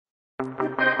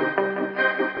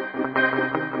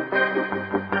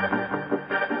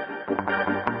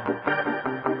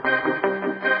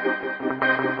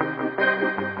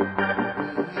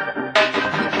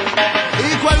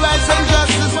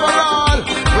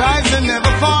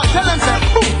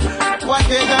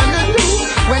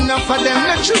for them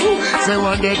not true. Say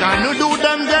what they gonna do,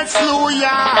 them get slow,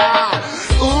 yeah.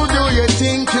 Who do you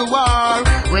think you are?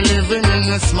 We're living in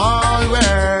a small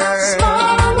world.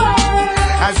 Small world.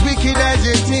 As wicked as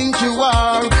you think you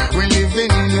are, we're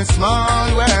living in a small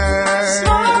world.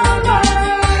 Small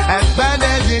world. As bad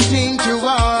as you think you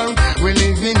are, we're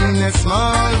living in a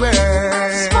small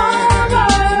world. Small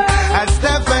world. As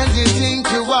tough as you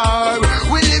think you are,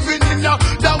 we're living in the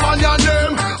one your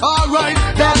name. Alright,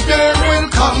 that day will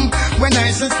come when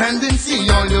I shall stand and see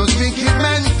all those wicked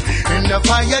men in the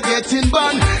fire getting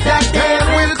burned. That day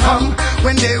will come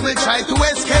when they will try to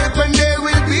escape and there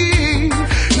will be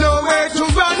nowhere to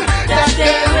run. That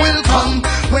day will come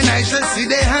when I shall see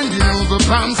they handing over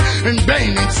bombs and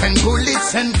bayonets and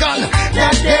bullets and guns.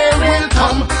 That day will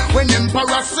come when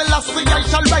Emperor Selassie I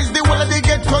shall rise the whole of the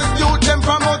ghetto youth and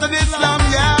promote Islam,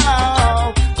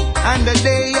 yeah. And the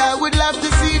day I would love to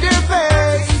see their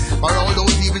face for all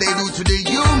those evil they do to the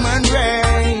human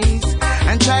race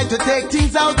and try to take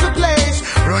things out of place,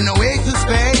 run away to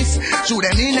space, shoot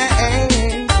them in the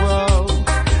air. Whoa.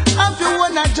 After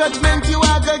one a judgment you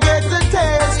are gonna get a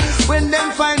taste when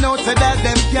them find out so that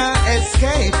them can't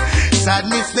escape.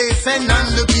 Sadness they send on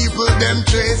the people them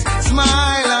trace.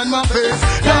 Smile on my face.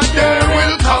 That day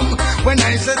will come when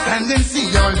I shall stand and see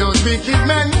all those wicked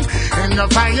men in the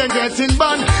fire getting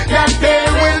burned. That day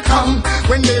will come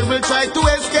when they will try to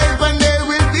escape and there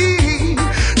will be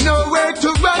nowhere to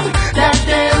run. That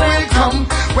day will come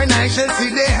when I shall see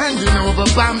they handing over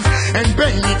bombs and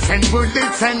bayonets and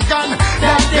bullets and guns.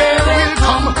 That day will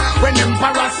come when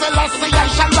Emperor Selassie I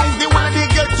shall rise the one they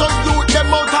get to youth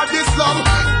them out of this slum.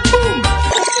 Boom!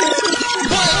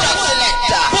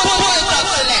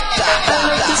 I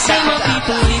like to see my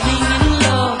people living in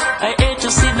love. I hate to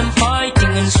see them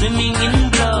fighting and swimming in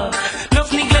blood.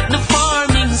 Enough neglect the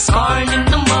farming, scarring in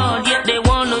the mud. Yet they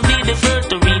wanna be the first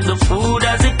to reap the food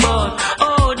as it bud.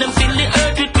 Oh, them fill the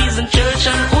earth with peace and church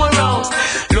and whorehouse.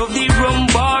 Love the rum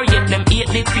bar, yet them eat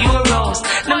the pure house.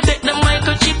 Them take the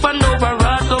microchip and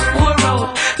override the poor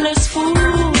out. Less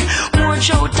food, more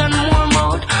shout and more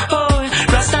mouth. Oh,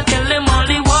 Rasta tell them all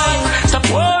the while. Stop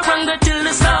war and go till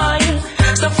the side.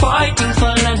 Stop fighting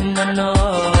for land and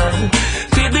oil.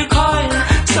 Feel the coil,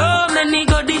 so many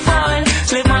go defile.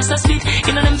 Slave master spit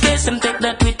in them face, them take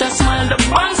that with a smile. The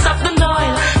banks of the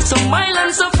Nile, so mild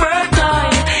and so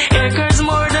fertile. Acres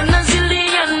more than a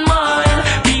zillion mile.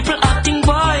 People acting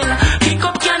vile, pick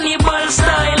up cannibal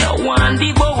style. One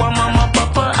devour mama,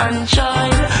 papa and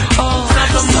child. Oh,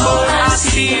 the more I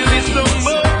see this, the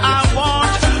more I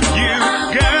want you,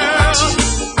 girl.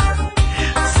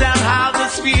 Somehow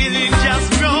this feeling just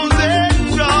grows and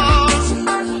grows.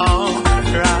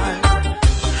 Alright.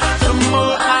 The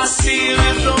more I see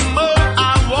this, the more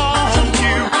I want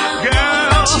you,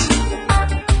 girl.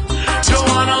 Don't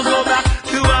wanna go back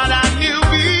to what I knew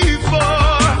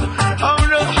before. Oh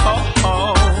no.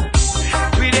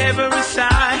 With every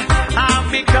sigh, I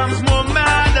becomes more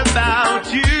mad about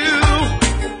you.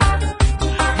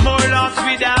 More lost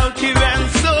without you, and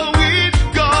so it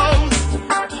goes.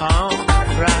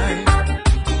 Alright.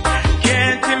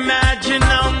 Can't imagine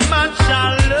how much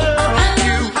I love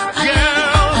you,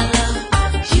 girl.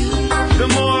 The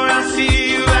more I see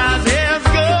you as years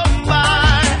go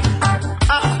by.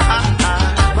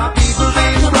 My people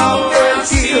being wrong and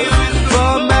killed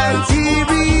for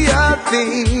material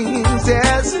things,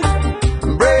 yes.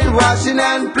 Brainwashing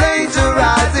and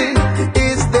plagiarizing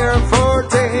is their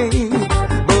forte.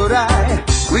 But I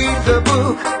read the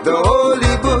book, the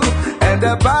holy book, and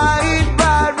abide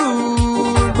by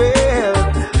rule well,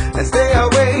 and stay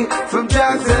away from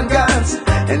drugs and guns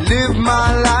and live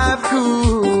my life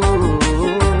cool.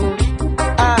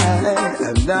 I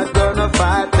am not gonna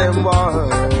fight them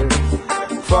wars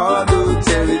for the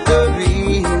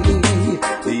territory.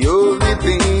 The only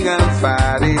thing I'm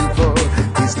fighting for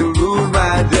is to rule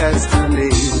my destiny.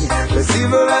 The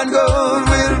silver and gold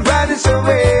will vanish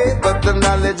away, but the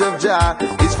knowledge of Jah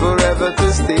is forever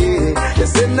to stay. They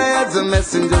send I as a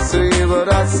messenger, so hear what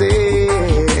I say.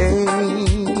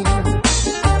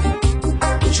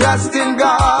 Trust in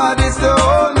God is the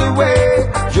only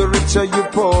way. You're rich or you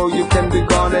poor, you can be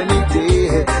gone any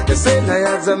day. They send I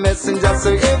as a messenger,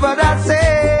 so hear what I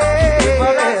say.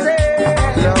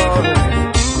 Lord.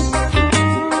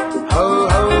 Ho,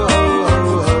 ho, ho,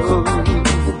 ho, ho.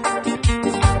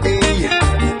 Hey.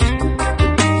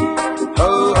 Ho,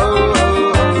 ho, ho,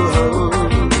 ho, ho.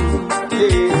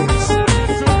 Yes.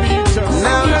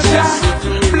 Now just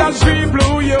black, green,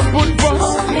 blue, you put bus.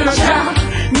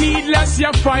 Needless,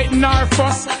 you're fighting our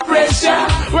fuss. Pressure,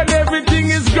 when everything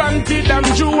is granted and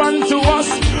due unto us.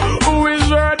 Who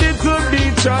is ready to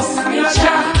be just?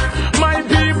 My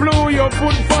people, you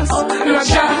put fuss.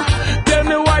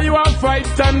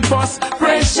 us.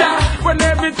 Pressure when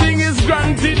everything is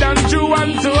granted and due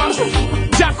unto us.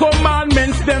 Jah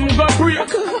commandments them go break.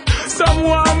 Some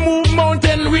want move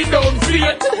mountain without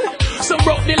faith. Some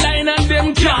broke the line and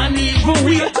them can't even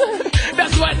wait.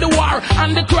 That's why the war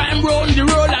and the crime round the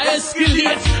road I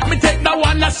escalate. Me take that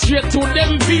one straight to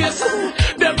them face.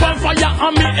 Them on fire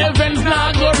and me heavens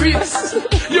now go race.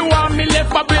 You want me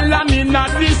left Babylon in a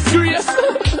disgrace.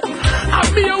 I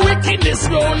be a wickedness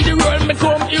round the world me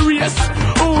come erase.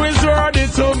 Who is worthy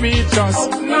to be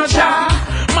trust? No Jah.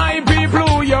 My people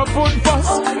who you put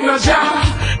first. No Jah.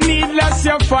 Needless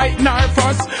you fight nor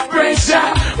fuss.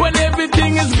 Pressure when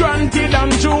everything is granted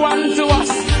and due unto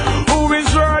us. Who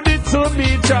is worthy to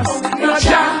be just? No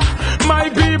Jah. My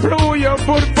people who you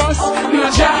put first. No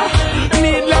Jah.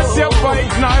 Needless you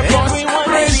fight nor fuss.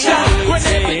 Pressure when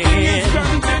everything is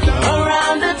granted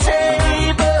around the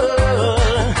table,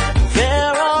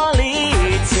 they're all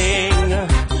eating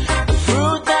the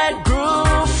fruit that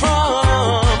grew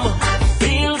from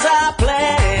fields are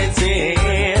planted,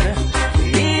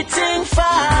 eating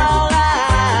fowl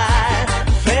life,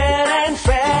 fed and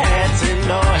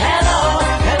fattened. Oh, hello,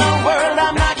 hello world,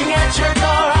 I'm knocking at your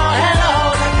door. Oh, hello,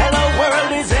 hello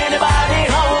world, is anybody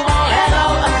home? Oh, hello,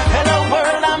 hello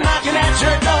world, I'm knocking at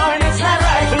your door, and it's not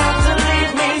right for you to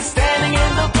leave me standing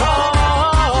in the cold.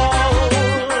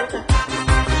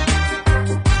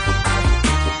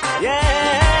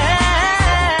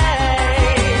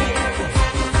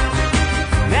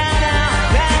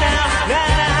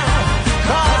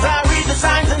 Cause I read the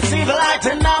signs and see the light,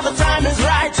 and now the time is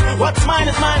right. What's mine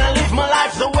is mine, I live my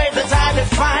life the way that I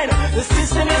define. The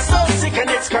system is so sick and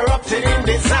it's corrupted in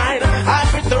design. I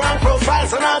fit the wrong profile,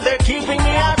 so now they're keeping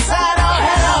me outside. Oh,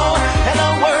 hello, hello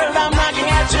world, I'm knocking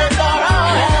at your door.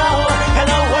 Oh, hello,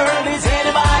 hello world, is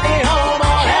anybody home?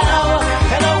 Oh, hello,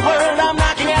 hello world, I'm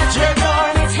knocking at your door,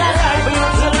 and it's not right for you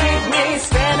to leave me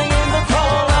standing in the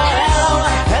cold. Oh, hello,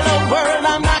 hello world,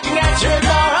 I'm knocking at your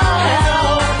door. Oh,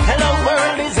 hello, hello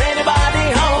world, is anybody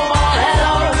home? Oh,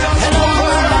 hello, hello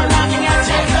world, I'm knocking at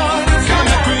your door, and it's not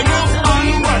right for you to leave me standing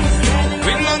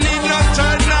We in no need no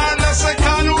third nor no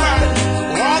second word.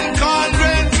 One call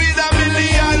great feed a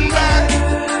million bird.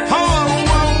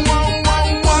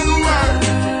 One word.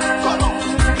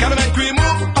 Can I make we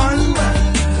move onward?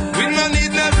 We no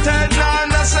need no third nor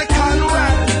no second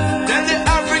word. Then the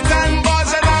African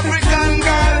boys and African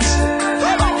girls.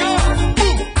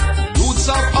 Boom. Youths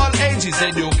of all ages,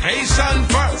 education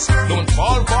first. Don't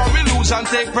fall for illusion,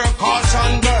 take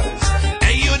precaution, girls.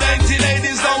 Hey, you dainty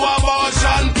ladies, no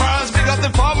abortion first. Because the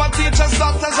former teen